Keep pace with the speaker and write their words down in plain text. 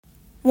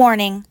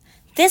Warning: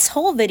 this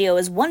whole video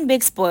is one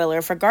big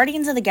spoiler for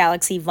Guardians of the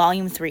Galaxy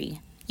Volume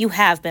 3. You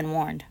have been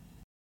warned.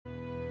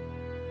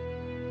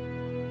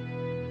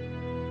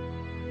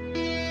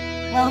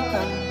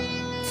 Welcome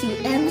to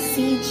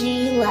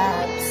MCG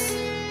Labs.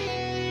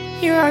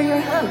 Here are your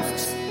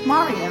hosts,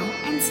 Mario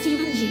and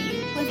Stephen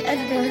G, with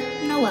editor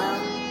Noel.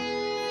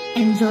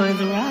 Enjoy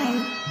the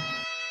ride.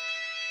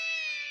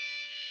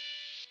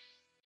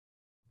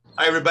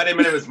 Hi, everybody.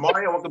 My name is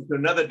Mario. Welcome to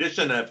another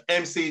edition of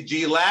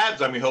MCG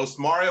Labs. I'm your host,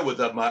 Mario, with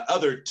my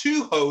other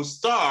two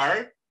hosts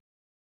are...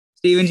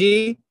 Stephen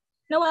G.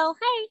 Noel,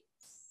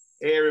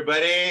 Hey,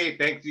 everybody.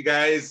 Thank you,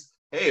 guys.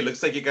 Hey, it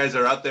looks like you guys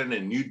are out there in a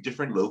new,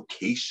 different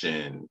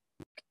location.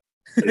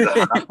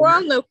 We're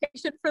on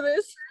location for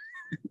this.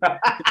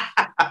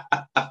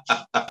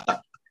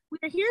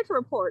 We're here to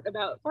report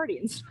about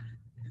Guardians.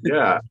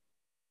 Yeah.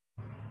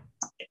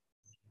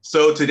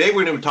 So today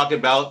we're going to be talking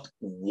about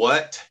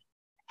what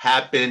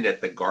happened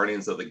at the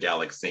Guardians of the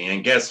Galaxy.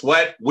 And guess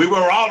what? We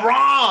were all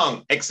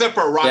wrong, except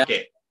for Rocket.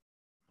 Yeah.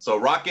 So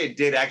Rocket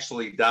did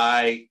actually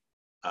die,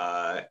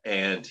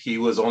 and he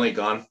was only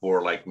gone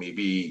for like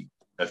maybe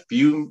a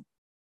few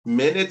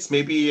minutes,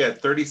 maybe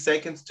 30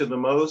 seconds to the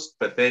most,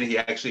 but then he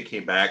actually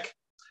came back.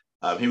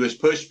 He was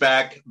pushed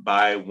back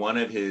by one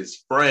of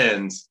his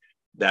friends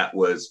that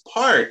was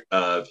part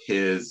of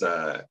his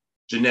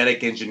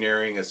genetic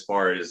engineering as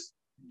far as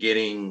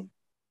getting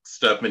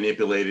stuff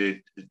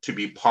manipulated to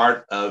be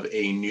part of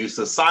a new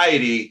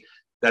society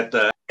that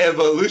the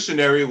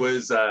evolutionary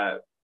was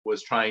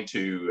trying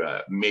to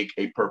make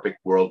a perfect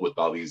world with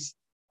all these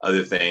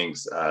other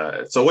things.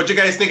 So what you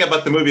guys think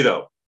about the movie,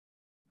 though?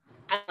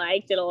 I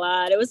liked it a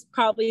lot. It was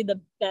probably the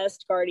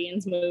best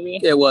Guardians movie.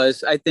 It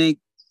was. I think,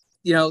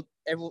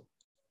 when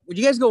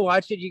you guys go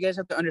watch it, you guys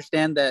have to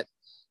understand that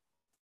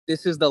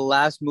this is the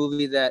last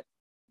movie that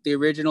the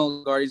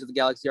original Guardians of the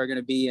Galaxy are going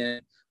to be in.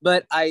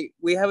 But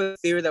we have a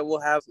theory that we'll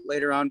have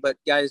later on. But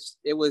guys,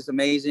 it was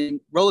amazing.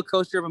 Roller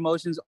coaster of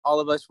emotions. All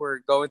of us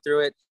were going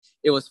through it.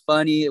 It was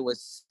funny. It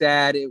was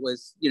sad. It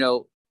was,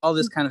 all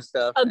this kind of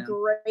stuff.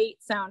 Great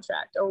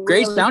soundtrack.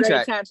 Great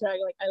soundtrack.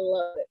 Like, I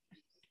love it.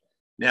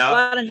 Now, a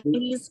lot of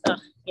 90s.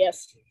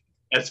 Yes.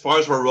 As far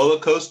as for roller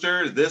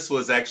coaster, this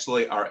was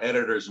actually our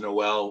editor's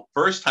Noel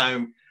first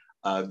time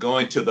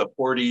going to the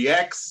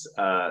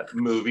 4DX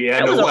movie.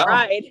 And that was Noel, a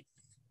ride.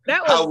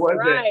 That was a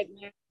ride,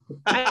 man.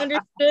 I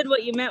understood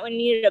what you meant when you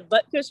needed a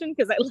butt cushion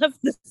because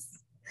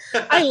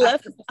I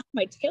left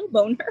my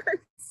tailbone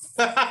hurts.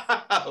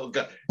 Oh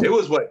God. It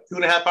was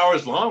 2.5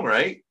 hours long,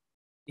 right?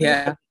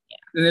 Yeah.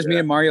 And there's me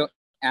and Mario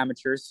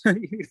amateurs.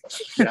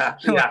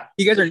 yeah.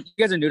 You guys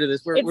are new to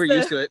this. We're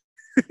used to it.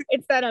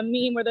 It's that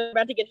meme where they're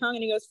about to get hung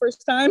and he goes,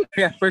 first time.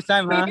 Yeah, first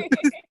time, huh?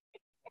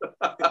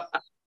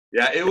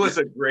 Yeah, it was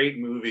a great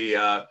movie.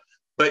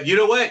 But you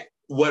know what?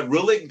 What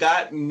really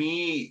got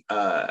me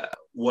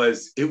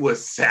was it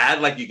was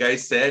sad, like you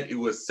guys said. It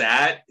was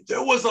sad.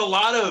 There was a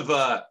lot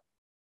of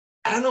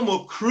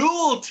animal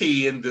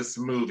cruelty in this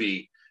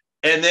movie.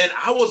 And then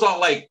I was all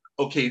like,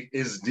 okay,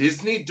 is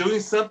Disney doing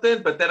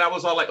something? But then I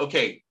was all like,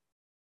 okay,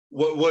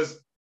 what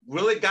was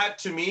really got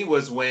to me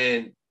was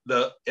when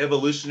the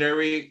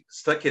evolutionary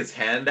stuck his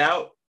hand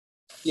out.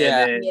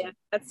 Yeah,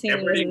 that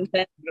scene was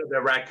intense.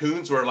 The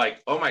raccoons were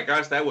like, oh my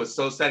gosh, that was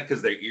so sad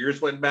because their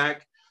ears went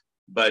back.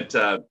 But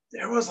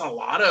there was a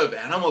lot of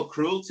animal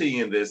cruelty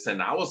in this. And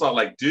I was all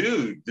like,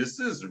 dude, this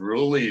is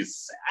really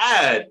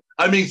sad.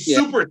 I mean,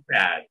 super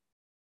sad.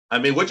 I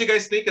mean, what do you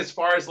guys think as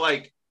far as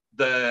like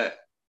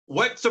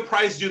what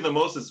surprised you the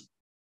most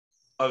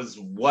of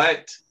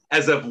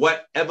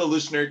what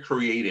evolutionary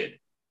created?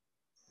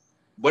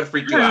 What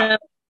freaked you out?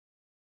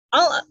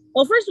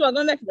 Well, first of all,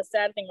 going back to the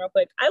sad thing real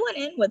quick, I went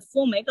in with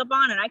full makeup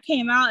on and I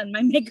came out and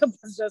my makeup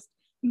was just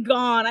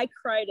gone. I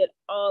cried it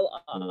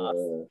all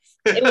off.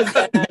 It was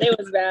bad. It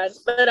was bad.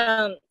 But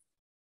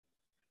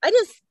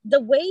the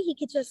way he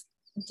could just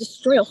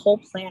destroy a whole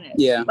planet,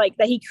 like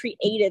that he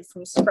created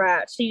from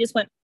scratch. He just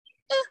went,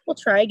 we'll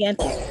try again.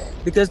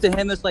 Because to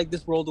him, it's like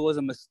this world was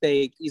a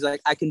mistake. He's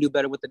like, I can do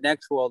better with the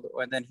next world.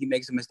 And then he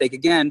makes a mistake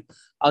again.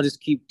 I'll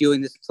just keep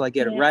doing this until I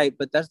get it right.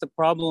 But that's the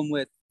problem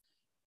with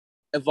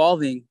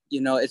evolving.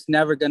 It's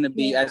never going to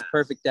be as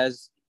perfect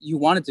as you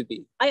want it to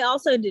be. I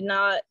also did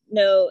not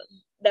know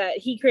that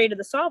he created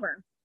the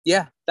Sovereign.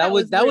 Yeah, that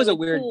was really a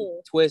weird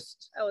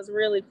twist. That was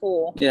really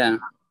cool. Yeah.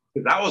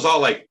 I was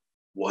all like,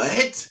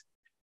 what?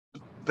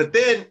 But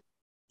then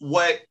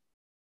what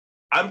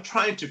I'm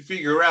trying to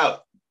figure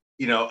out,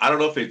 I don't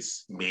know if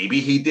it's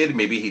maybe he did,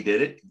 maybe he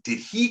did it. Did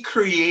he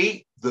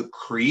create the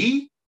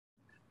Kree?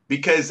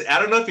 Because I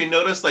don't know if you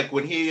noticed, like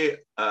when he,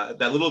 that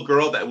little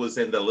girl that was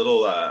in the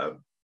little,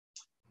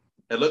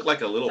 it looked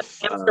like a little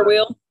hamster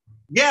wheel.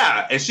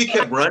 Yeah, and she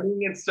kept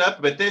running and stuff,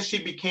 but then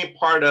she became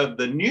part of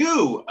the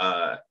new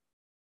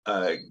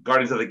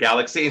Guardians of the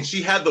Galaxy, and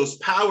she had those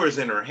powers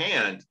in her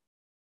hand,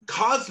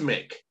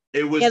 cosmic.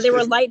 It was they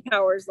were light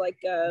powers, like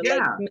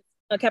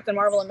Captain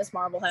Marvel and Miss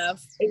Marvel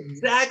have.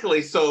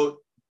 Exactly. So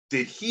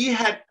did he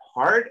have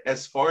part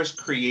as far as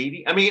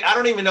creating? I mean, I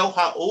don't even know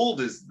how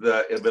old is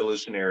the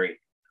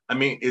evolutionary. I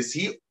mean, is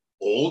he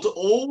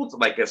old,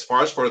 like as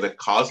far as for the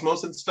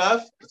cosmos and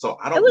stuff. So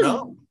I I don't was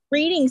know.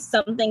 reading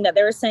something that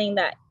they were saying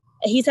that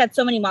he's had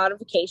so many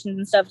modifications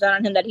and stuff done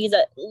on him that he's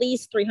at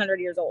least 300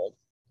 years old.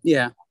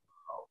 Yeah.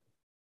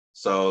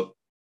 So,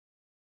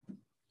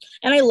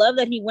 and I love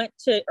that he went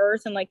to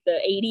Earth in like the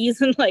 80s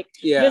and like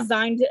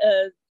designed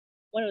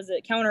what was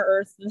it, Counter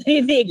Earth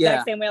the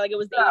exact same way, like it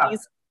was the 80s.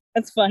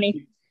 That's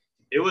funny.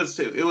 It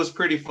was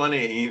pretty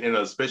funny, you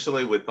know,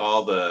 especially with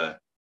all the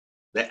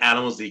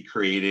animals he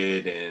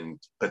created,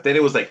 but then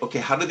it was like, okay,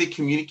 how do they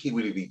communicate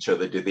with each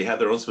other? Did they have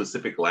their own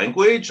specific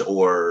language,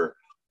 or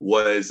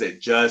was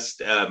it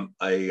just a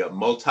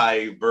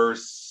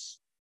multiverse?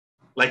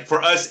 Like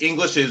for us,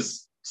 English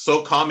is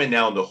so common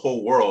now in the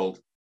whole world.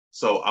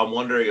 So I'm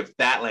wondering if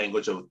that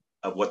language of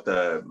what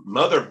the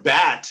mother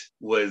bat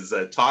was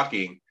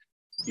talking,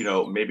 you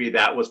know, maybe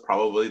that was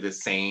probably the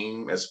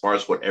same as far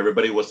as what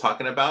everybody was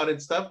talking about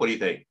and stuff. What do you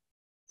think?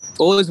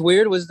 What was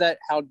weird was that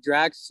how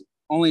Drax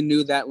only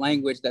knew that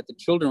language that the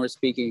children were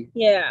speaking.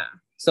 Yeah.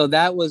 So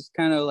that was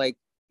kind of like,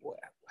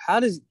 how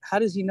does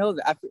he know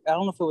that? I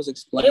don't know if it was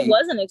explained. It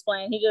wasn't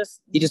explained. He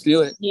just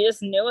knew it. He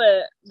just knew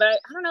it. But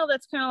I don't know.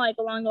 That's kind of like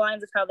along the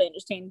lines of how they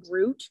understand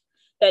Groot,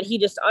 that he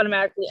just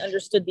automatically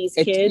understood these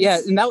kids. Yeah,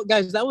 and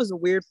that was a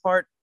weird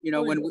part. You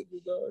know, when we,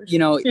 you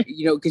know,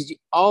 because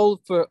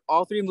all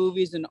three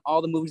movies and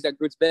all the movies that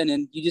Groot's been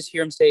in, you just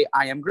hear him say,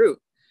 "I am Groot."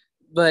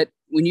 But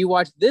when you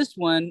watch this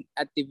one,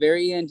 at the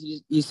very end,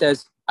 he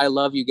says, "I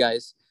love you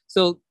guys."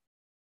 So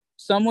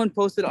someone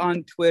posted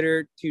on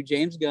Twitter to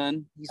James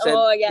Gunn. He said,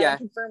 I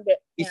confirmed it.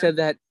 He said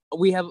that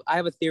I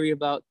have a theory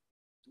about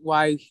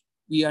why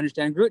we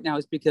understand Groot now.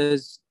 Is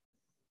because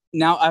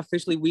now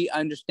officially we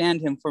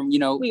understand him from, you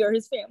know, we are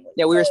his family.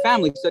 Yeah, we are his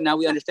family. So now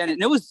we understand it.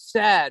 And it was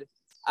sad.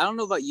 I don't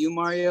know about you,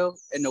 Mario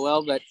and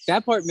Noel, but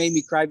that part made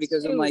me cry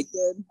because I'm like,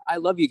 I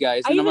love you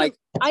guys. And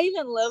I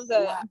even love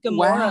that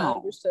Gamora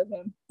understood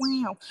him.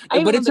 Wow.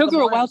 But it took her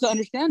a while to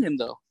understand him,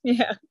 though.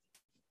 Yeah.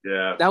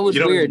 Yeah. That was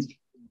weird.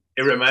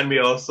 It reminded me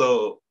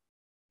also,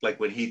 like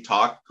when he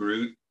talked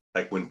Groot,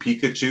 like when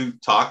Pikachu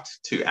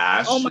talked to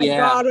Ash. Oh my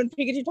God, when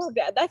Pikachu talked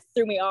to Ash, that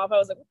threw me off. I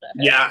was like, what the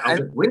heck? Yeah. I was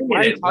like, wait a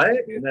minute, what?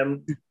 And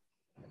then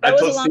that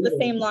was along the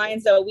same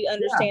lines, though. We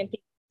understand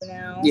Pikachu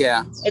now.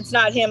 Yeah. It's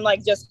not him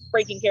like just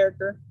breaking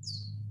character.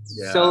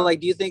 Yeah. So like,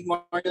 do you think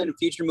Mario in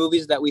future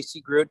movies that we see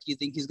Groot, do you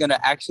think he's going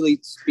to actually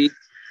speak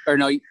or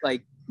no,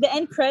 like the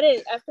end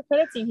credit, after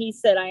credit scene, he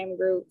said, "I am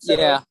Groot." So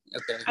yeah.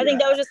 Okay. I think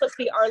that was just supposed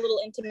to be our little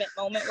intimate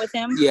moment with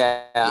him.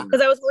 Yeah.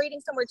 Because I was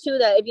reading somewhere too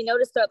that if you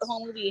notice throughout the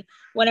whole movie,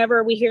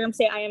 whenever we hear him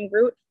say, "I am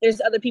Groot,"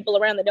 there's other people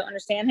around that don't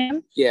understand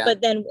him. Yeah.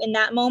 But then in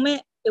that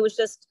moment, it was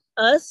just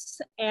us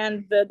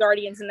and the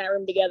Guardians in that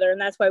room together, and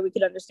that's why we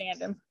could understand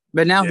him.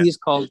 But now he's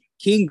called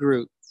King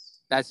Groot.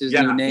 That's his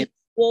new name.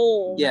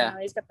 Whoa. Yeah.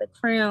 He's got the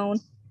crown.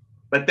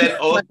 But then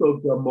also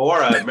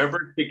Gamora,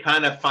 remember she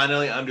kind of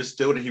finally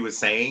understood what he was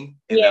saying?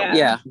 And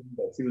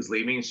she was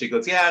leaving and she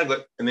goes, yeah.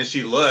 And then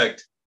she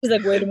looked. She's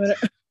like, wait a minute.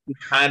 She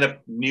kind of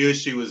knew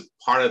she was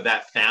part of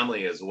that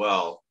family as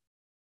well.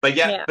 But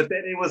but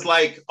then it was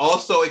like,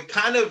 also it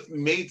kind of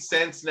made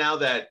sense now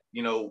that,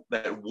 you know,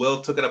 that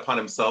Will took it upon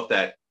himself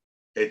that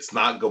it's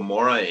not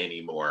Gamora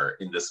anymore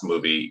in this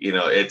movie. You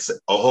know, it's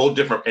a whole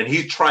different, and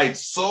he tried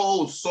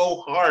so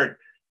hard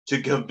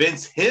to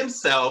convince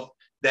himself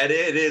that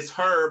it is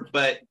her,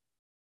 but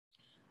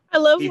I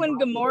love when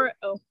Gamora.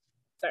 Oh,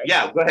 sorry.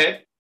 Yeah, go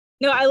ahead.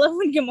 No, I love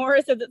when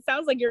Gamora says it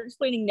sounds like you're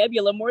explaining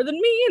Nebula more than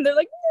me, and they're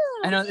like,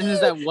 no. I know. And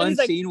there's that one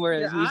scene where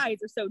your eyes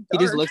are so dark. He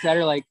just looks at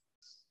her like,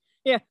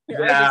 your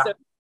eyes are so.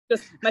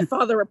 Just my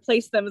father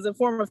replaced them as a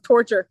form of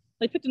torture.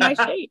 They picked a nice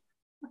shade.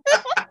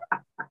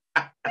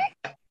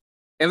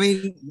 I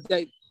mean,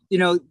 you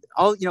know,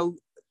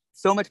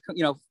 so much,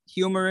 you know,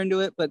 humor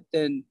into it, but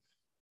then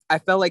I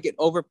felt like it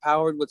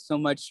overpowered with so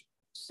much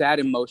sad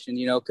emotion,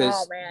 you know,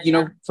 because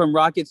from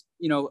Rocket's,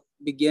 you know,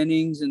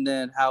 beginnings, and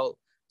then how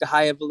the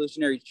High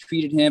Evolutionary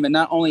treated him, and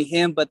not only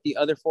him but the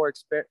other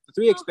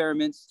three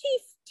experiments,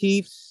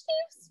 Teefs,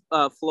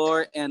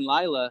 Floor, and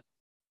Lila.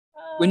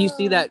 When you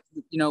see that,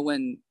 you know,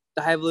 when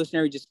the High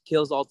Evolutionary just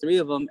kills all three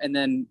of them, and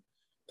then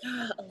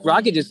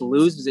Rocket just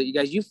loses it, you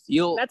guys. You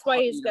feel that's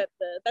why he's got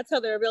that's how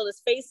they revealed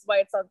his face. Why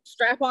it's a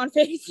strap-on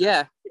face.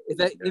 Yeah,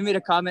 they made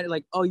a comment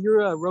like, "Oh,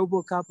 you're a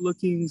RoboCop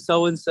looking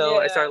so and so."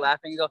 I started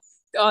laughing. And go,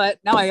 "Oh,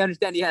 now I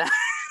understand." Yeah,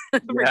 I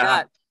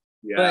forgot.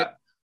 Yeah, but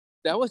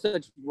that was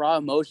such raw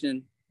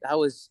emotion. That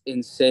was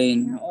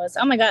insane. It was.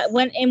 Oh my God!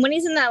 When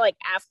he's in that like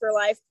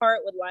afterlife part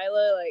with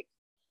Lila, like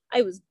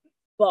I was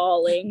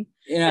bawling.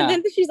 Yeah. And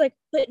then she's like,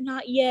 "But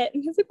not yet."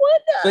 And he's like,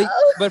 "What?" No?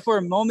 But for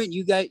a moment,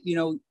 you got, you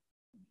know,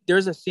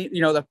 there's a scene,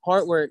 you know, the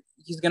part where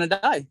he's gonna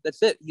die.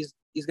 That's it.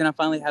 He's gonna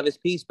finally have his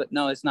peace. But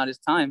no, it's not his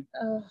time.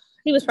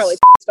 He was probably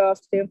pissed off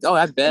too. Oh,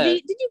 I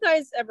bet. Did you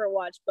guys ever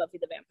watch Buffy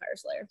the Vampire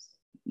Slayer?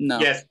 No.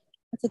 Yes.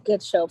 It's a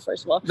good show.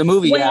 First of all, the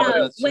movie.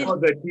 The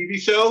TV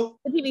show.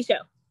 The TV show.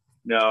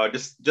 No,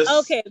 just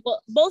okay.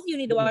 Well, both of you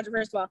need to watch it.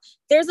 First of all,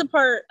 there's a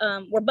part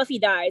where Buffy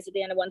dies at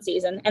the end of one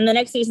season, and the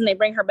next season they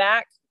bring her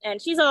back,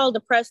 and she's all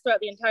depressed throughout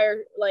the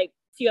entire like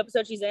few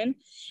episodes she's in,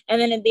 and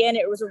then at the end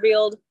it was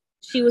revealed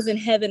she was in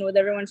heaven with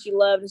everyone she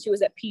loved and she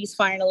was at peace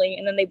finally.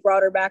 And then they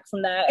brought her back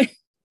from that.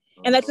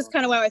 And that's just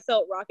kind of how I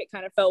felt Rocket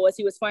kind of felt, was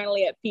he was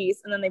finally at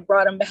peace and then they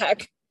brought him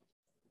back.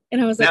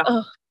 And I was like,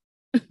 oh.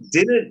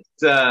 Didn't,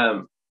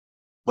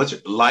 what's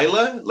it,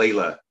 Lila?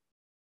 Lila.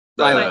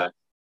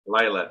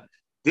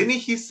 Didn't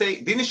she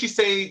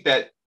say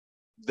that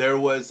there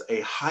was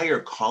a higher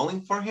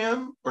calling for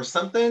him or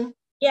something?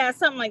 Yeah,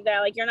 something like that.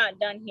 Like, you're not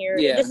done here.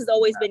 Yeah. This has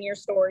always been your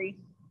story.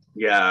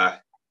 Yeah.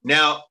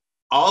 Now,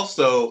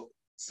 also,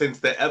 since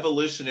the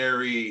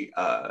evolutionary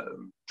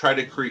tried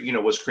to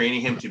create, was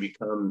creating him to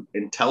become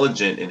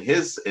intelligent in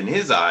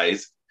his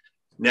eyes.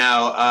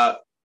 Now,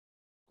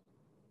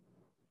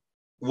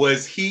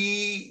 was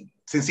he,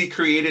 since he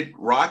created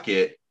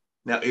Rocket?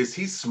 Now, is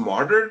he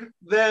smarter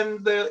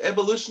than the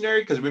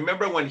evolutionary? Because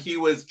remember when he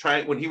was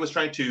trying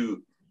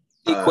to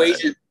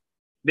equation.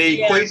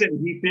 The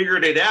equation, he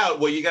figured it out.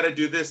 Well, you got to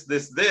do this,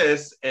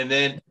 and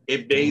then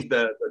it made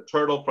the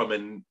turtle from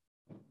an.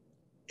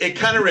 It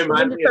kind of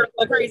reminded me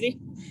of crazy.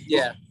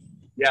 Yeah.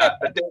 Yeah,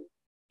 but then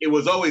it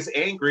was always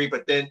angry.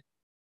 But then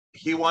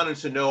he wanted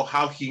to know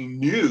how he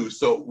knew.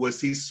 So was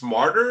he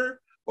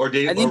smarter, or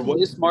did I think he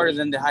is smarter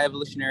than the high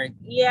evolutionary?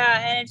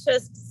 Yeah, and it's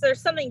just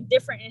there's something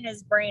different in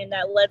his brain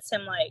that lets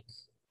him like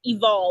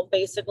evolve.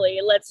 Basically,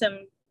 it lets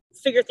him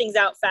figure things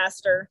out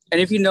faster. And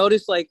if you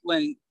notice, like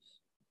when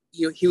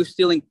he was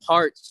stealing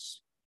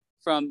parts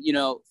from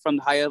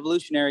the high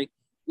evolutionary,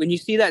 when you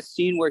see that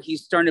scene where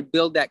he's starting to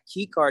build that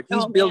key card,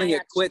 he's building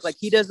it quick. Like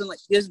he doesn't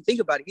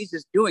think about it. He's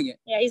just doing it.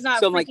 Yeah, he's not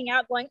freaking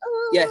out going,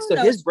 oh. Yeah, so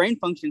his brain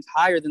functions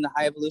higher than the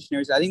high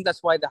evolutionaries. I think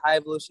that's why the high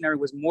evolutionary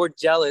was more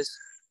jealous.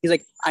 He's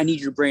like, I need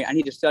your brain. I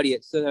need to study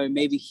it so that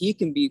maybe he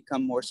can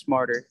become more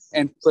smarter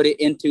and put it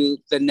into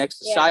the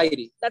next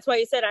society. That's why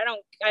he said,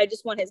 I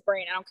just want his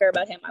brain. I don't care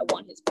about him. I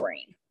want his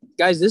brain.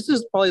 Guys, this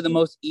is probably the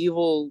most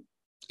evil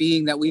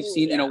being that we've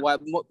seen in a while.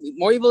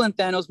 More evil than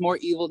Thanos, more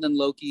evil than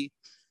Loki,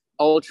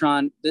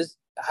 Ultron. This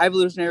high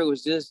evolutionary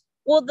was just.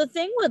 Well, the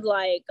thing with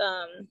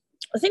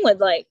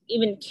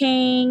even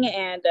King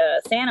and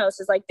Thanos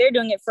is like they're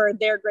doing it for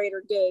their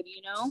greater good.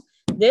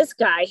 This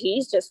guy,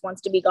 he just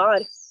wants to be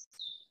God.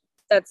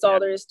 That's all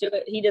there is to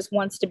it. He just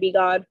wants to be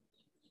God.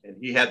 And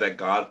he had that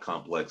God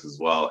complex as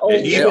well. Oh,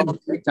 and even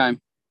big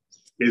time.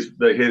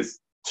 His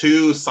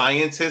two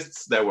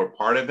scientists that were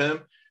part of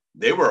him,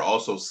 they were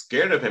also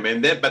scared of him.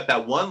 But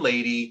that one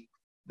lady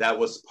that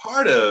was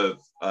part of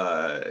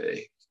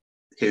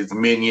his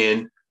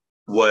minion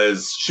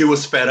she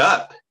was fed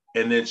up,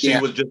 and then she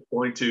was just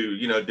going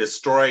to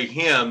destroy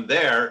him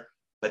there.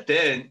 But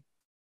then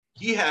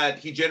he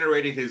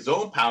generated his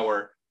own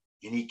power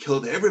and he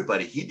killed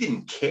everybody. He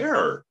didn't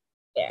care.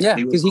 Yeah,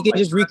 because he can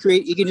just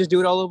recreate. He can just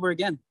do it all over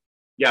again.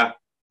 Yeah.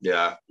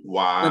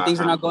 Wow. When things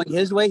are not going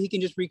his way, he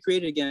can just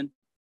recreate it again.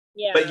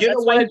 Yeah, but you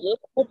know what? The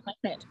whole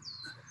planet.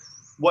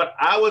 What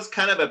I was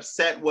kind of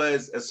upset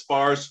was, as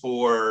far as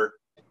for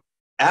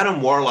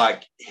Adam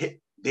Warlock,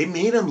 they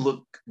made him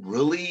look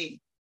really.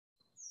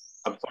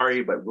 I'm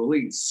sorry, but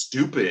really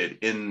stupid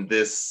in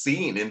this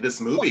scene, in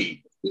this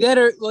movie. You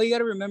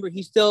gotta remember,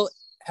 he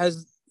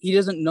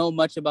doesn't know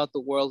much about the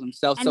world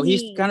himself, and so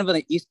he's kind of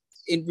he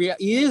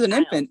is an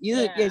infant. He's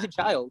a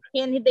child.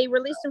 And they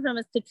released him from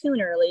his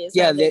cocoon early.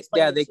 They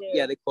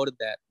quoted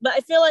that. But I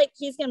feel like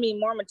he's gonna be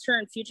more mature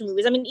in future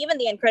movies. I mean, even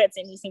the end credits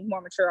scene, he seems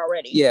more mature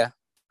already. Yeah.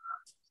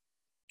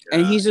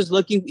 And he's just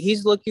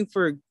looking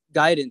for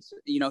guidance.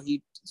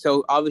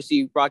 So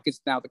obviously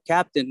Rocket's now the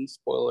captain,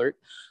 spoiler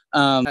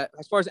alert.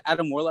 As far as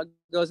Adam Warlock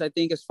goes, I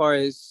think as far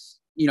as,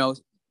 I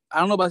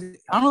don't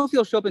know if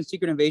he'll show up in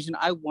Secret Invasion.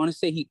 I want to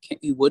say he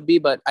would be,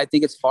 but I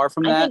think it's far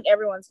from that. I think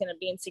everyone's going to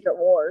be in Secret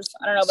Wars.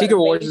 I don't know. Secret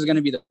Wars is going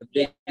to be the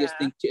biggest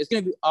thing. It's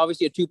going to be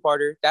obviously a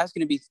 2-parter. That's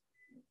going to be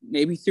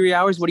maybe 3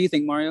 hours. What do you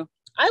think, Mario?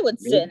 I would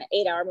sit an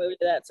 8-hour movie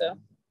to that. So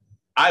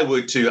I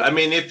would too. I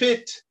mean, if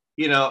it,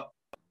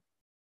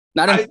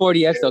 not in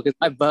 40X though, because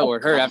my butt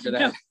would hurt after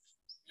that.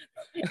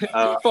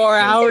 4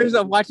 hours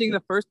of watching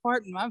the first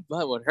part, and my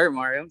butt would hurt,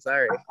 Mario. I'm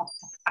sorry.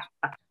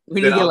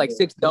 We need to get like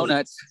 6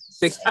 donuts,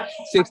 six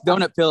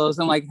donut pillows.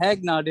 I'm like,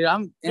 heck no, dude.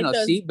 I'm in a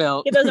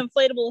seatbelt. Get those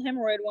inflatable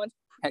hemorrhoid ones.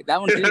 Heck,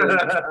 that one too.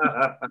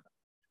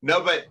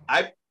 No, but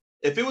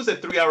if it was a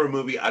 3-hour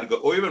movie, I'd go,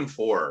 or even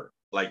 4.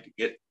 Like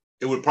it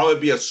would probably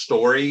be a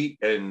story,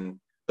 and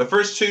the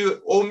first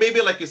 2, or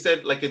maybe like you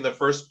said, like in the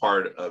first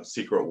part of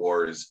Secret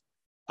Wars,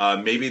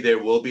 maybe there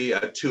will be a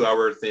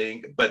 2-hour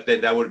thing, but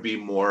then that would be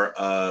more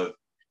of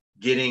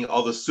getting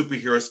all the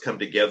superheroes come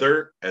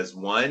together as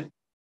one.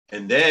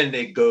 And then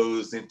it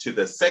goes into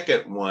the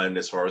second one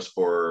as far as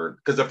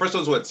because the first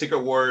one's what, Secret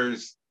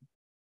Wars,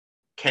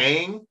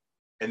 Kang,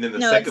 and then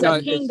the second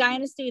one. Kang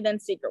Dynasty, then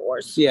Secret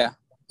Wars. Yeah.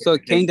 So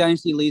Kang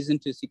Dynasty leads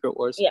into Secret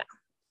Wars. Yeah.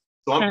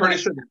 So I'm pretty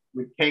sure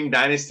with Kang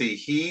Dynasty,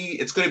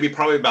 it's going to be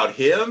probably about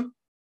him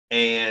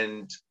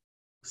and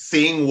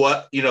seeing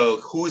what,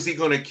 who is he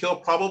going to kill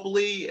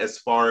probably, as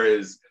far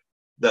as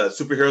the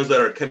superheroes that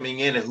are coming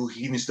in and who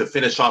he needs to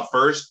finish off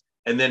first.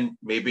 And then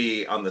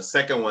maybe on the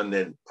second one,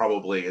 then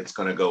probably it's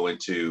going to go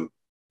into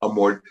a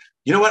more,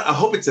 I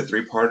hope it's a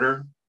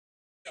 3-parter.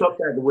 thought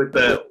that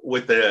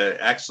with the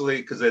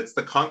actually, because it's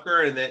the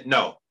Conqueror, and then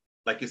no,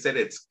 like you said,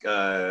 it's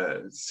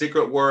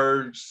Secret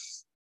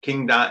Wars,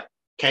 Kang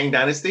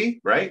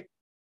Dynasty, right?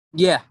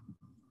 Yeah,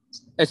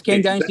 it's Kang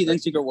Okay, Dynasty, then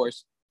Secret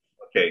Wars.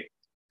 okay.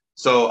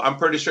 So I'm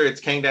pretty sure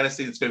it's Kang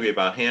Dynasty. It's going to be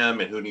about him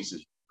and who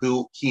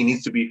he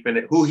needs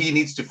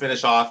to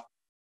finish off,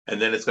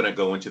 and then it's going to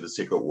go into the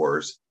Secret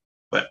Wars.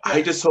 But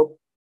I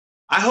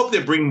hope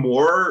they bring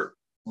more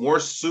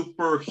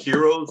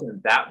superheroes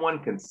in that one,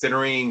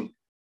 considering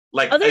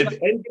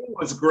Endgame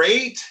was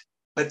great,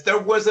 but there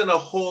wasn't a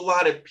whole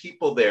lot of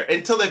people there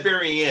until the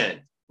very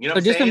end. You know,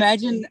 so just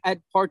imagine at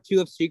part 2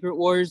 of Secret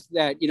Wars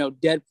that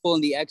Deadpool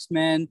and the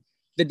X-Men,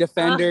 the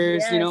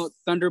Defenders, yes.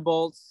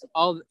 Thunderbolts,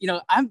 all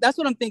that's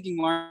what I'm thinking,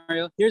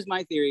 Mario. Here's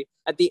my theory: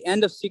 at the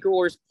end of Secret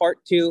Wars Part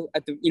 2,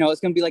 at the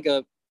it's gonna be like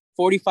a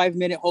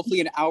 45-minute,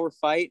 hopefully an hour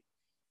fight.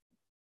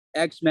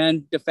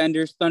 X-Men,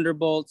 Defenders,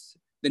 Thunderbolts,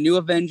 the new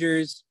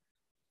Avengers.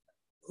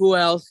 Who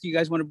else do you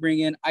guys want to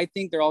bring in? I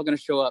think they're all gonna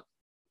show up.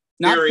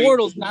 Not theory.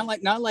 Portals, not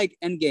like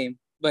Endgame,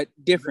 but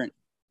different.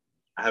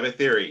 I have a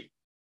theory.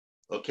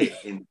 Okay,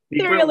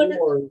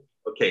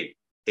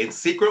 in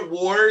Secret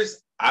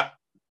Wars,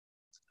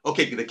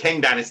 the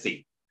Kang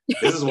Dynasty.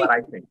 This is what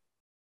I think.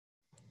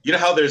 You know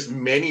how there's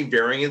many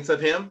variants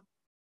of him?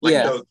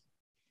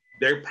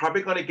 They're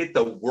probably going to get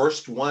the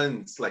worst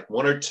ones, like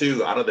 1 or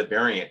 2 out of the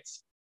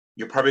variants.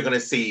 You're probably going to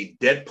see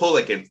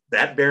Deadpool against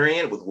that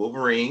variant with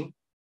Wolverine.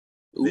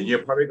 Ooh. Then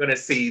you're probably going to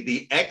see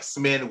the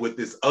X-Men with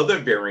this other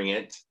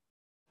variant.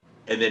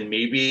 And then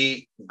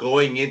maybe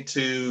going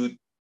into,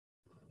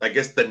 I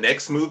guess, the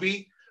next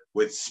movie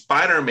with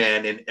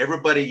Spider-Man and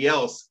everybody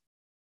else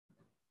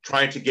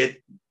trying to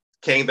get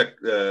Kang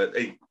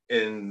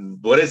in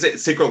what is it?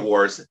 Secret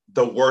Wars,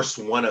 the worst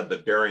one of the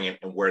variant,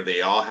 and where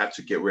they all have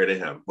to get rid of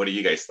him. What do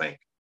you guys think?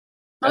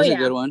 That's a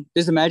good one.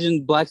 Just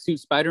imagine Black Suit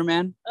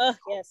Spider-Man.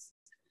 Yes.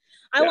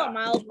 I want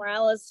Miles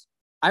Morales.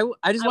 I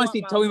just want to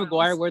see Tobey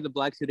Maguire wear the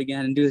black suit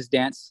again and do his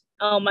dance.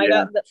 Oh my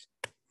God.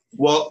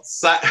 Well,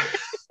 side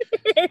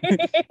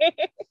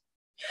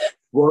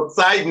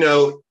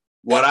note,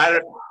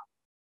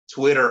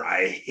 Twitter,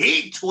 I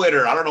hate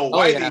Twitter. I don't know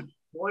why they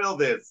spoil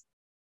this.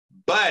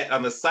 But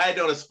on the side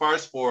note, as far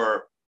as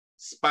for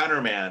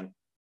Spider-Man,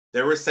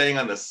 they were saying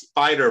on the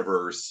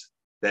Spider-Verse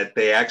that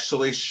they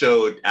actually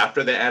showed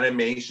after the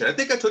animation. I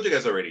think I told you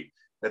guys already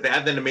that they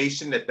had the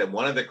animation that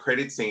one of the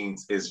credit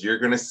scenes is you're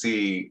going to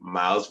see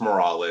Miles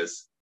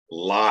Morales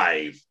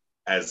live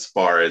as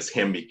far as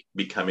him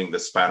becoming the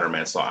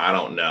Spider-Man. So I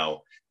don't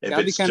know if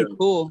that'd be kind of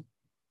cool.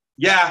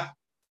 Yeah,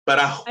 but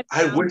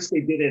I wish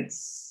they didn't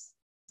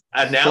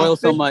announce spoil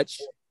so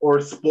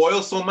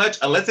much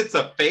unless it's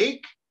a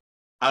fake.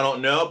 I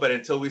don't know, but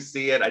until we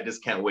see it, I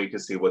just can't wait to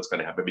see what's going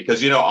to happen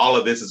because all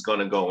of this is going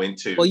to go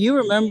into. Well, you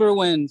remember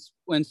when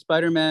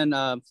Spider-Man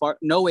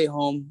No Way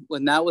Home,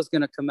 when that was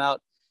going to come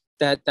out,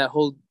 that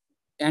whole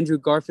Andrew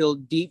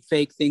Garfield deep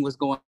fake thing was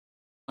going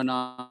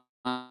on.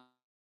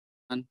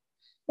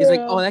 He's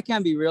like, oh, that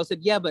can't be real. I said,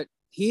 yeah, but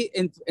he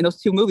in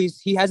those 2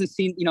 movies, he hasn't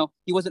seen,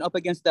 he wasn't up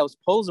against those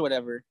poles or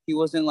whatever. He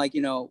wasn't like,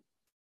 the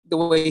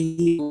way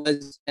he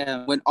was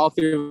when all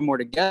 3 of them were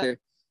together.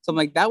 So I'm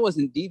like, that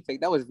wasn't deep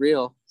fake. That was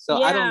real.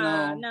 So I don't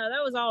know. No,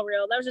 that was all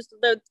real. That was just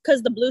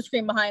because the blue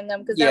screen behind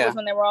them, because that was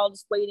when they were all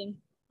just waiting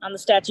on the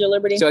Statue of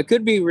Liberty. So it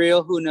could be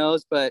real. Who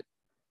knows? But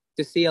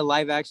to see a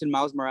live action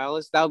Miles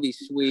Morales, that would be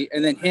sweet.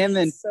 And then him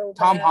and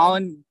Tom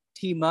Holland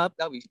team up.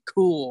 That would be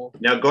cool.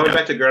 Now, going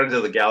back to Guardians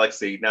of the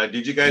Galaxy. Now,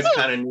 did you guys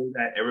kind of knew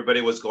that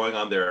everybody was going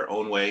on their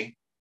own way?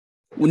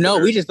 Well, no,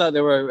 we just thought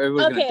everyone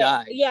was going to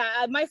die. Yeah,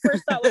 my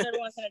first thought was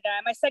everyone's going to die.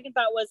 My second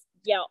thought was,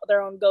 go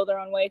their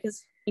own way,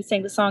 because he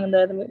sang the song in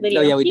the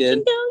video. Oh, yeah, we did.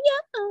 You can go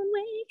your own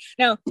way.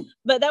 No,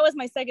 but that was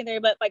my secondary.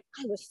 But I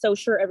was so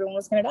sure everyone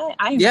was going to die.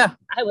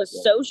 I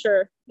was so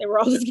sure they were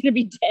all just going to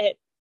be dead.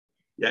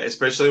 Yeah,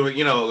 especially when,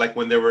 like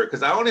when they were,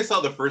 because I only saw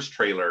the first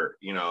trailer,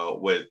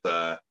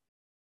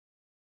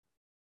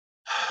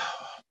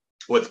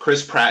 with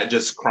Chris Pratt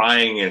just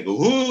crying and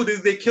who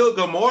did they kill?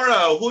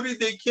 Gamora? Who did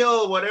they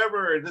kill?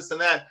 Whatever, and this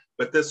and that.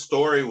 But this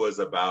story was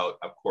about,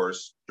 of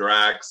course,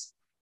 Rocket,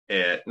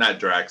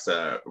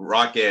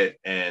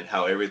 and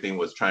how everything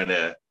was trying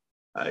to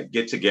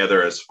get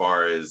together as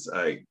far as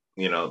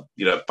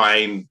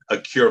find a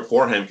cure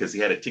for him, because he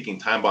had a ticking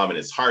time bomb in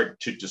his heart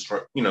to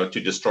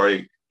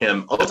destroy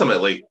him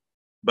ultimately.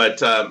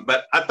 But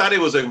I thought it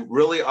was a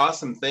really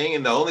awesome thing,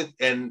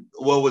 and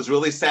what was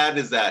really sad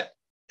is that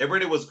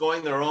everybody was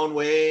going their own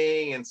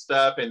way and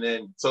stuff, and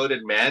then so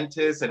did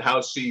Mantis, and how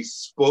she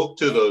spoke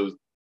to those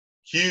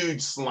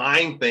huge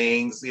slime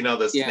things,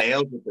 the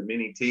snails with the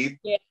mini teeth.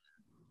 Yeah.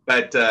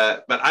 But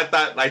I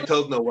thought, I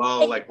told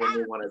Noel, when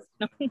they want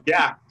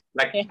to,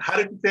 how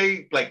did you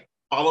say,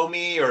 follow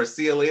me or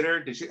see you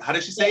later? How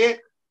did she say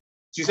it?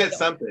 She said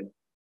something.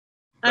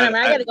 I don't know.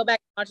 I got to go back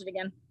and watch it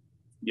again.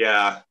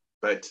 Yeah.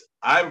 But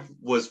I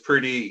was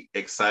pretty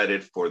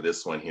excited for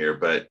this one here,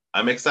 but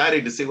I'm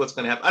excited to see what's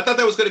going to happen. I thought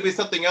that was going to be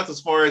something else as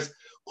far as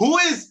who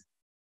is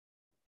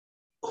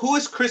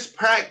Chris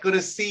Pratt going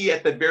to see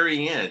at the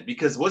very end?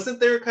 Because wasn't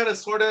there kind of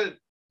sort of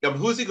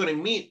who's he going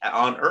to meet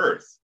on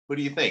Earth? Who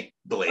do you think?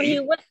 Blade?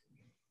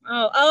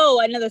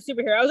 Another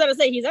superhero. I was going to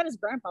say he's at his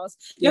grandpa's.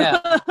 Yeah.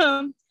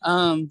 Probably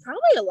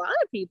a lot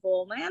of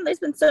people, man. There's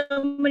been so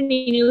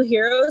many new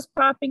heroes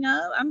popping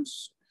up.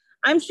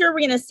 I'm sure we're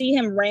going to see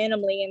him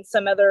randomly in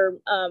some other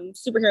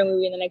superhero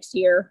movie in the next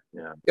year.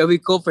 Yeah. It'll be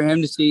cool for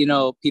him to see,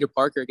 Peter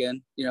Parker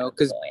again,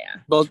 because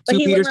both two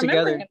Peters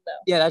together. Him,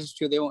 yeah, that's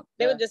true. They won't.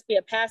 They would just be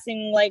a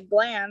passing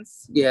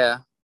glance. Yeah.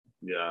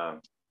 Yeah.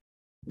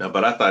 No,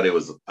 but I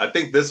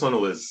think this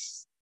one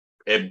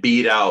it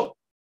beat out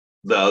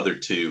the other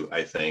two,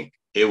 I think.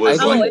 It was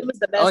it was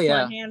the best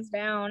one, hands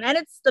down. And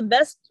it's the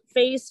best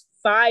Phase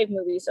 5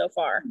 movie so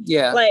far.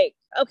 Yeah.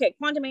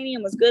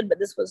 Quantumanium was good, but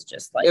this was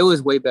just it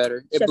was way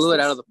better. It blew it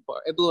out of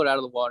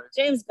the water.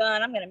 James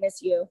Gunn, I'm gonna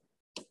miss you.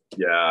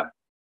 Yeah.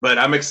 But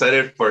I'm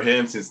excited for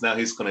him since now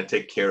he's gonna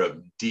take care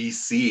of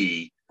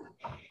DC.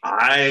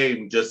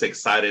 I'm just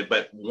excited.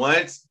 But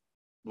once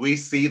we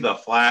see the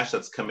Flash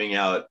that's coming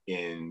out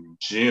in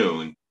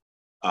June,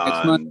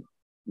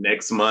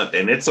 next month,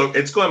 and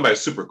it's going by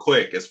super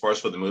quick as far as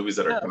for the movies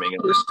that are coming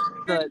out.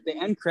 The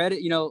end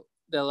credit,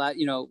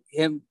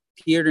 him,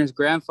 Peter's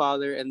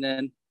grandfather, and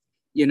then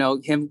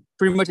him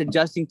pretty much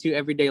adjusting to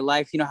everyday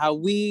life. How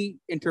we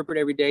interpret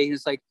every day.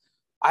 It's like,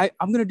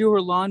 I'm gonna do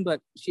her lawn,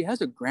 but she has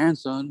a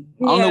grandson.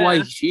 I don't know why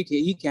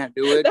he can't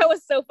do it. That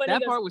was so funny.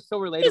 That part was so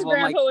relatable. His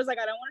grandpa was like,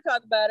 I don't want to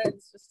talk about it.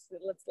 It's just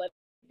let's let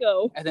it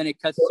go. And then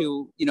it cuts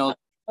to Hold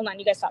on,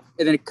 you guys stop.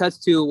 And then it cuts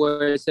to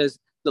where it says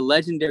the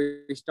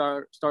legendary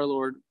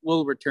Star-Lord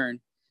will return.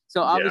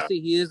 So obviously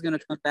he is gonna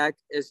come back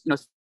as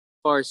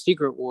far as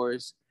Secret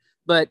Wars,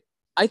 but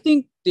I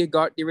think the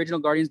original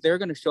Guardians, they're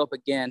going to show up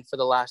again for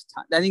the last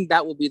time. I think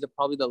that will be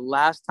probably the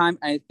last time.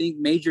 I think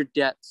major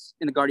deaths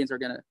in the Guardians are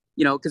going to,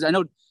 because I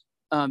know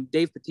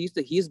Dave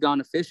Bautista, he's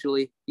gone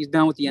officially. He's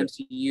done with the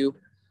MCU.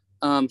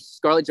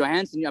 Scarlett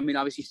Johansson,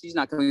 obviously she's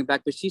not coming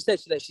back, but she said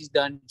that she's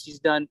done. She's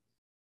done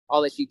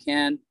all that she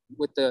can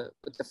with the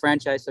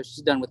franchise, so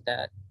she's done with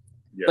that.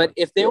 Yeah. But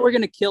if they were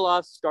going to kill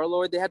off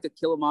Star-Lord, they have to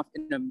kill him off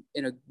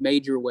in a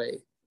major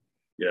way.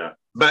 Yeah,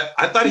 but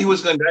I thought he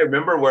was going to die.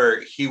 Remember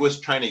where he was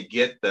trying to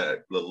get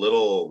the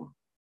little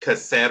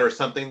cassette or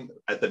something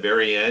at the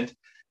very end,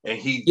 and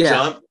he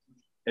jumped,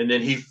 and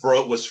then he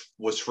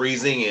was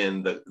freezing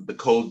in the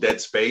cold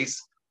dead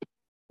space,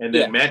 and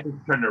then Mantis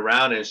turned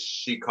around and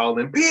she called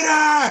him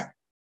Peter,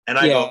 and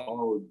I go,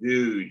 oh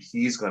dude,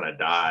 he's gonna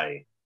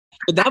die.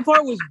 But that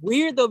part was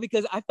weird though,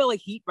 because I felt like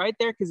he right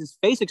there because his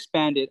face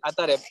expanded. I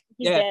thought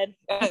he's dead.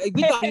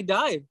 We thought he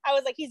died. I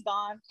was like, he's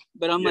gone.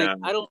 But I'm like,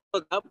 I don't know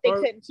that part. They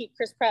couldn't keep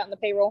Chris Pratt on the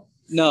payroll.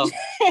 No.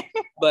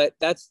 But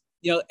that's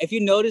if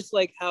you notice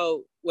like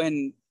how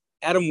when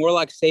Adam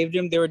Warlock saved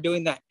him, they were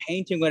doing that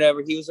painting,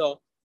 whatever. He was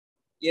all,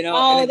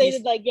 Oh, they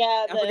did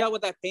I forgot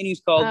what that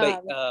painting's called,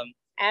 but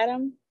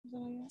Adam?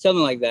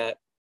 Something like that.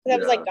 That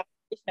was like God's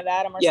creation of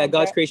Adam or something. Yeah,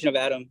 God's creation of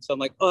Adam. So I'm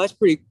like, oh, that's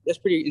pretty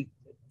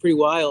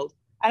wild.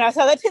 And I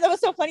saw that too. That was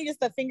so funny, just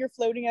the finger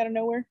floating out of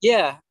nowhere.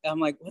 Yeah. I'm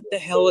like, what the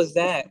hell is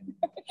that?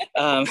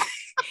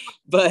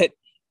 But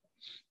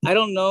I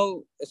don't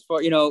know as far,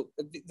 I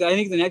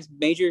think the next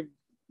major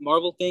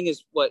Marvel thing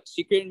is what,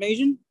 Secret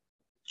Invasion?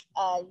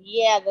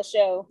 The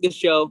show. This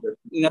show.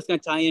 And that's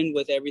going to tie in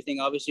with everything,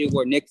 obviously,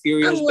 where Nick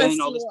Fury has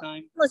been all this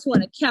time. Unless you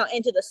want to count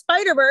Into the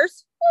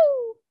Spider-Verse.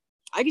 Woo!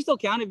 I can still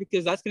count it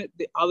because it's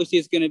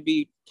going to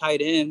be tied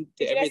in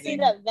to everything. Did you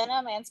guys see that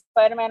Venom and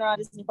Spider-Man are on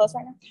Disney Plus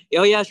right now?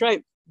 Oh, yeah, that's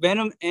right.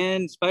 Venom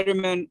and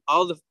Spider-Man,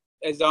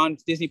 is on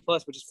Disney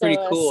Plus, which is pretty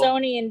cool.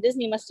 Sony and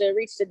Disney must have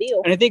reached a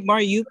deal. And I think,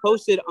 Mario, you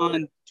posted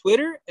on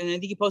Twitter, and I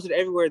think you posted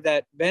everywhere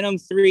that Venom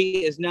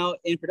 3 is now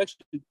in production.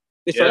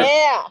 They started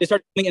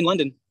filming in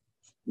London.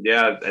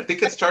 Yeah, I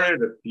think it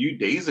started a few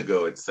days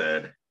ago, it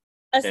said.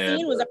 A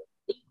scene was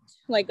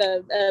like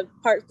a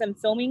part of them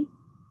filming.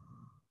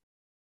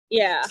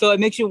 Yeah. So it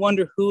makes you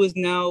wonder who is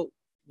now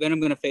Venom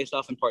going to face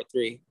off in part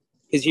 3.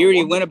 Because he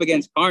already went up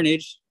against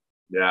Carnage.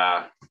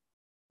 Yeah.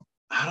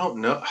 I don't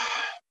know.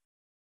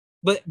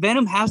 But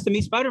Venom has to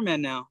meet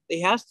Spider-Man now.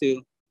 He has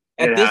to.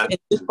 In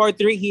this part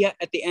 3, he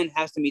at the end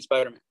has to meet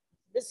Spider-Man.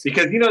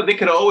 Because, they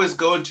could always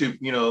go into,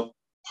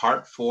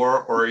 part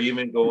 4 or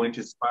even go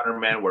into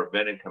Spider-Man where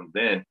Venom comes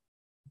in.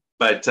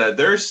 But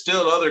there's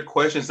still other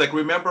questions. Like,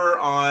 remember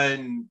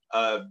on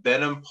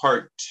Venom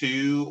part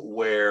 2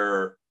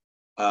 where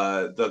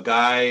the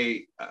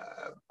guy,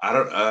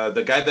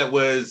 the guy that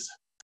was,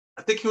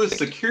 I think he was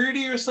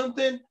security or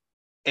something,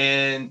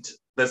 and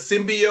the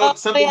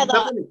symbiote,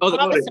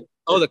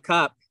 the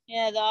cop.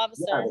 Yeah, the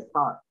officer. Yeah, the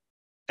cop.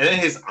 And then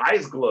his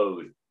eyes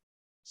glowed.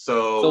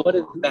 So what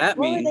does that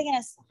mean? What were they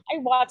gonna? I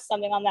watched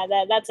something on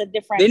that. That's a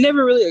different. They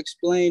never really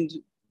explained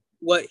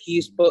what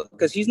he's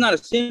because he's not a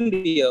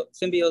symbiote.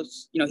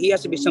 Symbiotes, he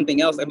has to be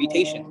something else, a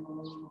mutation.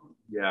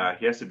 Yeah,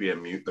 he has to be a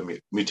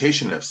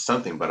mutation of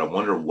something, but I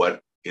wonder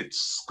what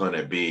it's going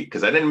to be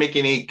because I didn't make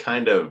any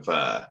kind of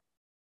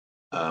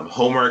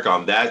homework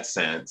on that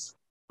sense.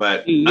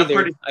 But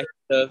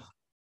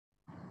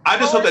I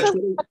just hope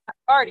that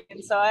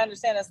Guardian, so I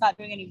understand it's not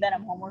doing any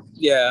Venom homework.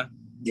 Yeah.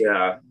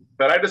 Yeah,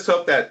 but I just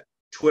hope that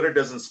Twitter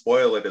doesn't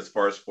spoil it as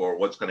far as for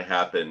what's going to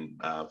happen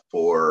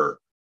for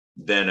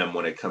Venom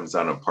when it comes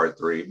out on part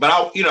 3. But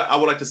I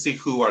would like to see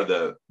who are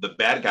the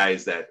bad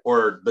guys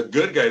or the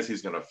good guys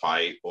he's going to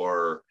fight,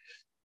 or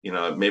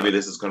maybe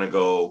this is going to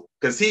go,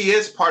 because he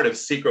is part of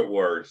Secret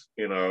Wars.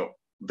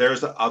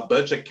 There's a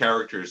bunch of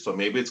characters, so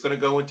maybe it's going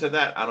to go into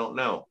that. I don't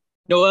know.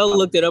 Noel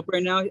looked it up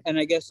right now, and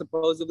I guess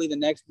supposedly the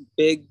next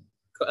big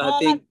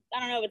thing. I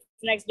don't know if it's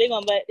the next big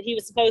one, but he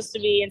was supposed to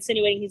be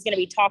insinuating he's going to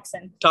be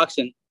Toxin.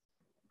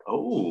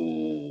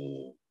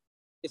 Oh.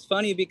 It's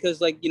funny because,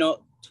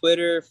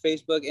 Twitter,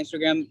 Facebook,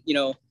 Instagram,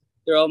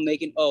 they're all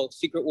making,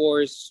 Secret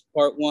Wars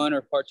Part 1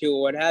 or Part 2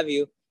 or what have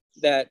you,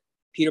 that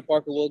Peter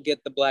Parker will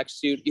get the black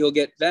suit. He'll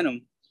get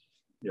Venom.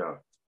 Yeah.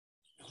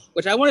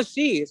 Which I want to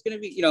see. It's going to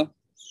be,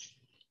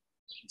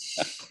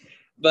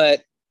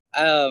 but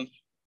I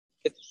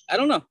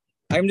don't know.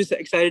 I'm just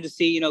excited to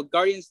see,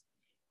 Guardians,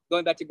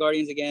 going back to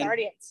Guardians again.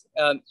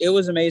 It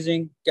was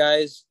amazing,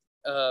 guys.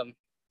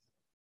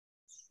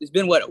 It's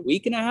been, a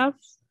week and a half?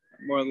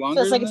 More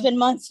longer? Feels like it's been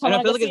months.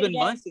 I feel like it's been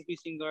months since we've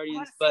seen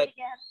Guardians, but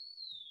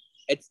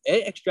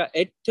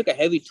it took a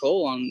heavy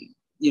toll on,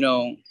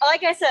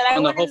 like I said,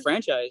 on the whole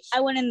franchise.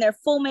 I went in there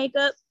full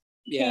makeup,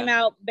 came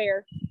out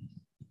bare.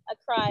 I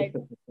cried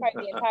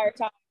the entire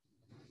time.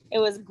 It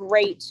was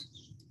great.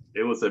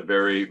 It was a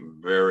very,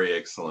 very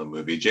excellent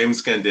movie. James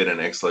Gunn did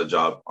an excellent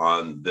job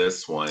on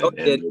this one.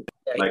 He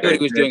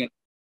was doing it.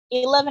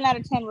 11 out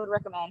of 10 would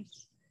recommend.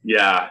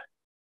 Yeah.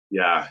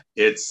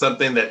 It's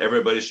something that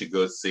everybody should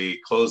go see.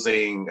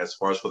 Closing as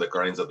far as for the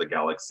Guardians of the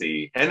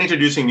Galaxy and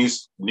introducing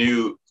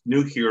new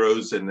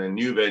heroes and the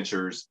new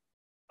ventures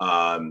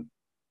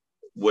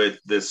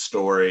with this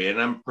story.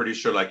 And I'm pretty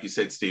sure, like you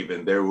said,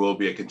 Stephen, there will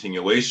be a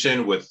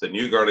continuation with the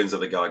new Guardians of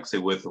the Galaxy,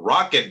 with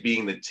Rocket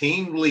being the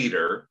team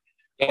leader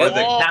or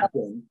the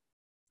captain,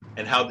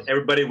 and how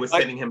everybody was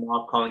sending him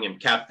off, calling him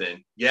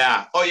captain.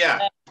 Yeah. Oh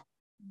yeah.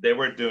 They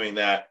were doing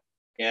that.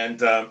 And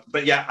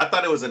but yeah, I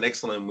thought it was an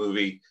excellent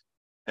movie.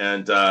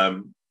 And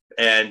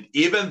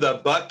even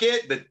the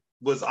bucket that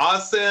was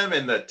awesome,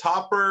 and the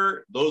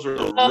topper, those were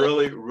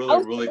really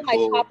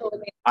cool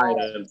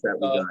items that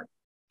we got.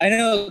 I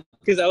know,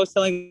 because I was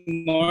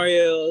telling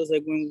Mario, I was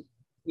like, when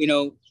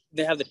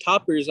they have the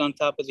toppers on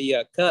top of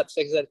the cups,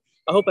 I said,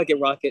 I hope I get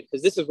Rocket,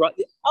 because this is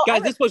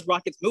this was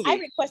Rocket's movie. I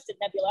requested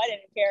Nebula. I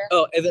didn't care.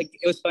 Oh, it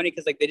was funny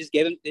because they just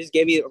gave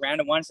me a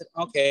random one. I said,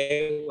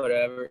 okay,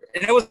 whatever,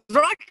 and it was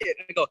Rocket.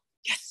 And I go,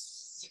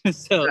 yes.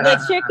 So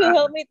the chick who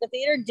helped me at the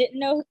theater didn't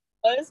know who it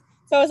was,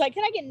 so I was like,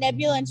 "Can I get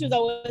Nebula?" And she was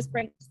always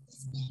whispering,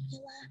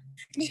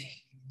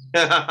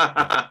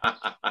 "Nebula."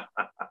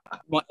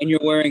 And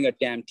you're wearing a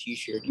damn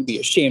t-shirt. You'd be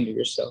ashamed of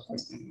yourself.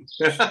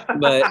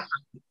 But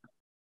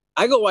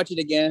I go watch it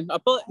again.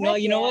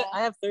 You know what?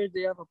 I have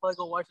Thursday off. I'll probably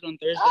go watch it on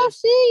Thursday. Oh,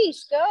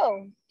 sheesh,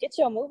 go get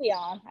your movie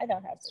on. I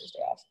don't have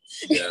Thursday off.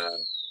 Yeah,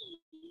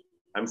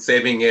 I'm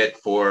saving it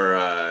for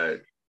a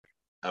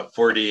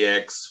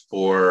 4DX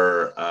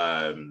for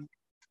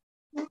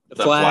the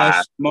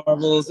Flash,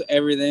 Marvels,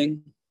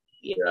 everything.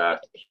 Yeah,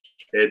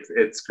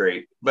 it's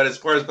great. But as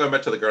far as going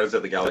back to the Guardians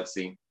of the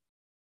Galaxy,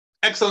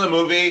 excellent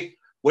movie.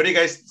 What do you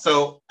guys?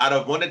 So out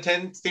of 1 to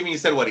 10, Steven, you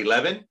said what,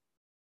 11?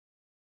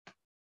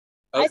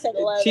 I said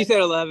 11. She said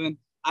 11.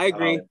 I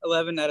agree.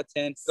 11 out of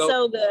 10.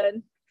 So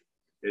good.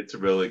 It's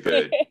really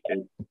good.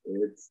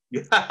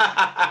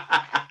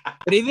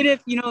 But even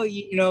if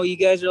you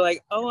guys are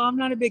like, oh, I'm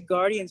not a big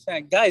Guardians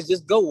fan, guys,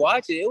 just go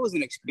watch it. It was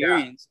an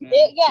experience, man.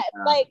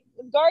 Like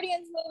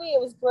Guardians movie, it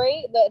was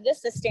great.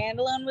 Just a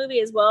standalone movie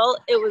as well,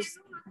 it was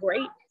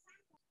great.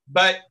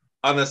 But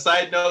on the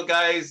side note,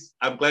 guys,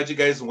 I'm glad you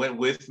guys went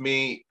with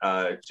me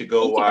to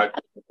go watch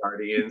the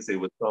Guardians. It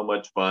was so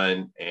much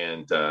fun,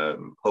 and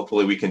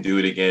hopefully we can do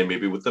it again,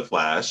 maybe with the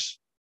Flash.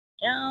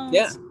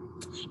 Yeah.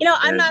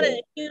 I'm not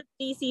a huge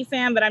DC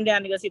fan, but I'm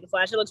down to go see the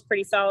Flash. It looks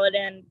pretty solid,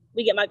 and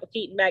we get Michael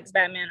Keaton back as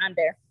Batman. I'm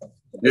there.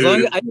 As long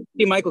as I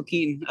see Michael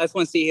Keaton, I just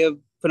want to see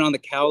him put on the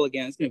cowl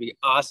again. It's gonna be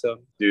awesome,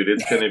 dude.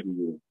 It's gonna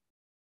be.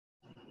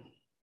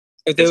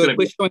 If they would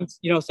push on,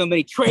 so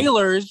many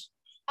trailers.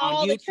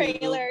 All YouTube, the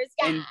trailers,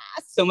 yes. And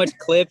so much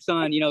clips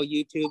on,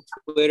 YouTube,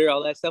 Twitter,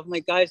 all that stuff. I'm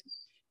like, guys,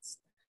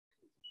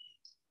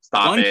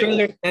 stop one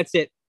trailer, that's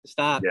it.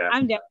 Stop. Yeah.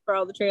 I'm down for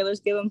all the trailers.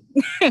 Give them.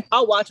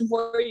 I'll watch them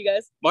for you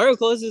guys. Mario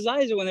closed his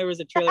eyes when there was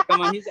a trailer come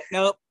on. He's like,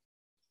 nope.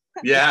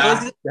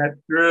 Yeah, that's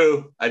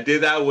true. I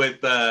did that with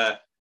the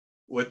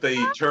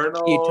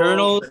Eternals.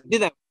 Eternals.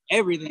 Did that with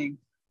everything.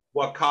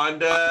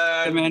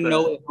 Wakanda. Man,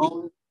 no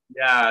home.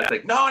 Yeah, it's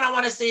like, no, I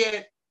want to see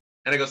it.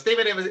 And I go,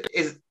 Steven,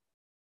 is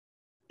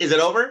it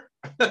over?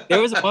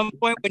 There was one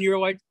point when you were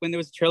watching, when there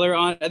was a trailer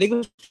on, I think it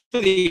was for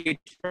the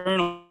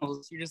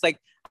Eternals. You're just like,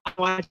 I'm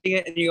watching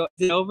it, and you go,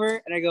 is it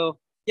over? And I go,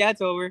 yeah,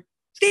 it's over.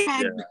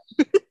 Yeah.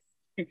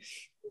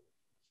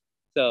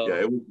 So yeah,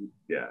 it was,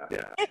 yeah.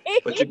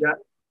 What you got?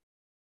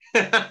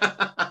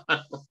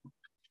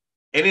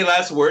 Any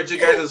last words, you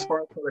guys, as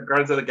far as the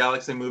Guardians of the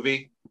Galaxy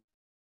movie?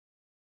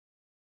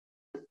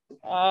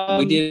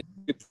 We did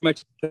pretty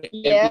much.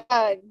 Yeah,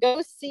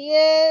 go see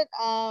it.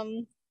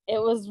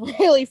 It was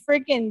really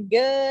freaking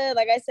good.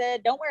 Like I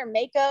said, don't wear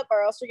makeup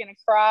or else you're gonna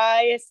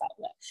cry.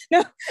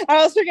 No, or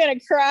else you're gonna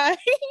cry.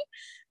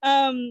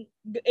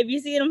 If you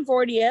see it in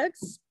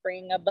 4DX,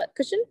 bring a butt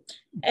cushion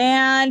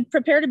and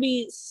prepare to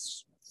be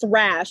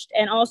thrashed.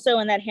 And also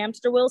in that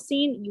hamster wheel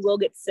scene, you will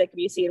get sick if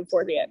you see it in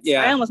 4DX.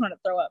 Yeah. I almost want to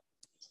throw up.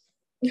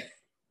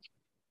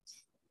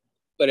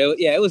 But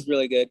it was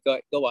really good. Go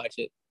watch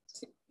it.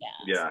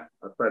 Yeah,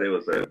 I thought it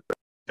was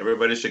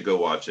everybody should go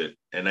watch it.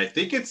 And I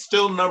think it's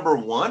still number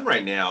 1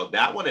 right now.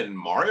 That one and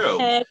Mario.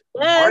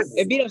 Yes.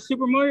 It beat up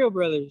Super Mario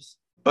Brothers.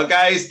 But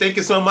guys, thank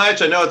you so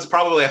much. I know it's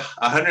probably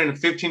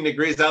 115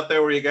 degrees out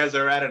there where you guys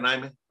are at, and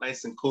I'm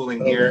nice and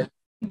cooling here.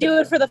 Do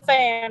it for the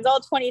fans, all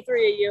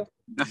 23 of you.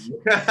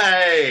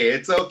 Hey,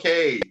 it's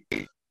okay.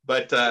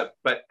 But I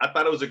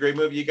thought it was a great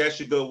movie. You guys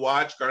should go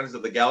watch Guardians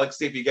of the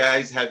Galaxy. If you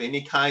guys have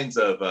any kinds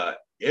of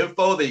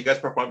info that you guys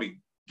probably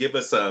give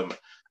us a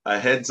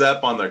heads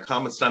up on the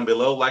comments down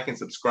below, like and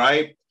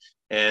subscribe.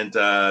 And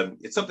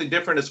it's something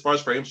different as far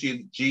as for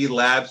MCG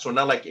Labs. We're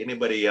not like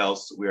anybody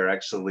else. We are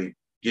actually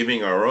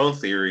giving our own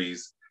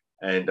theories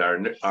and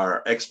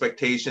our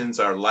expectations,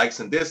 our likes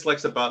and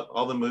dislikes about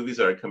all the movies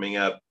that are coming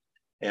up.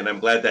 And I'm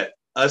glad that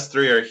us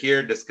three are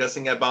here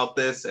discussing about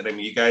this. And I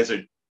mean, you guys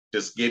are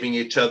just giving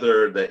each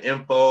other the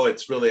info.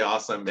 It's really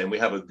awesome. And we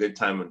have a good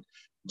time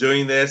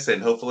doing this.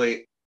 And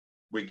hopefully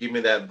we're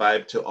giving that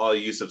vibe to all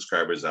you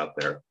subscribers out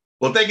there.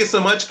 Well, thank you so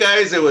much,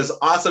 guys. It was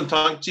awesome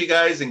talking to you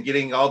guys and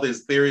getting all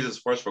these theories as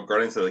far as for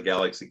Guardians of the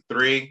Galaxy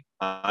 3.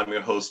 I'm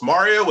your host,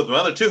 Mario, with my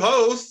other 2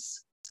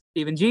 hosts,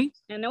 Stephen G.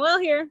 And Noel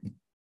here.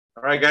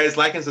 All right, guys,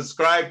 like and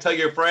subscribe, tell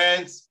your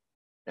friends,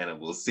 and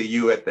we'll see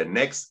you at the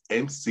next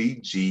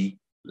MCG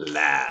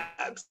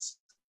Labs.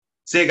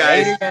 See you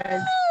guys. Later,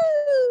 guys.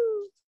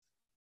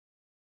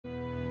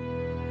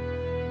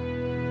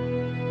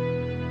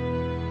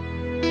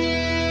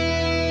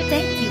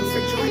 Thank you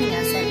for joining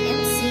us at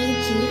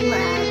MCG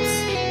Labs.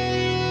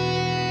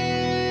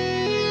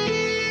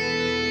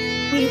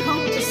 We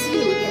hope to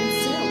see you again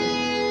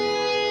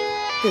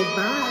soon.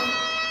 Goodbye.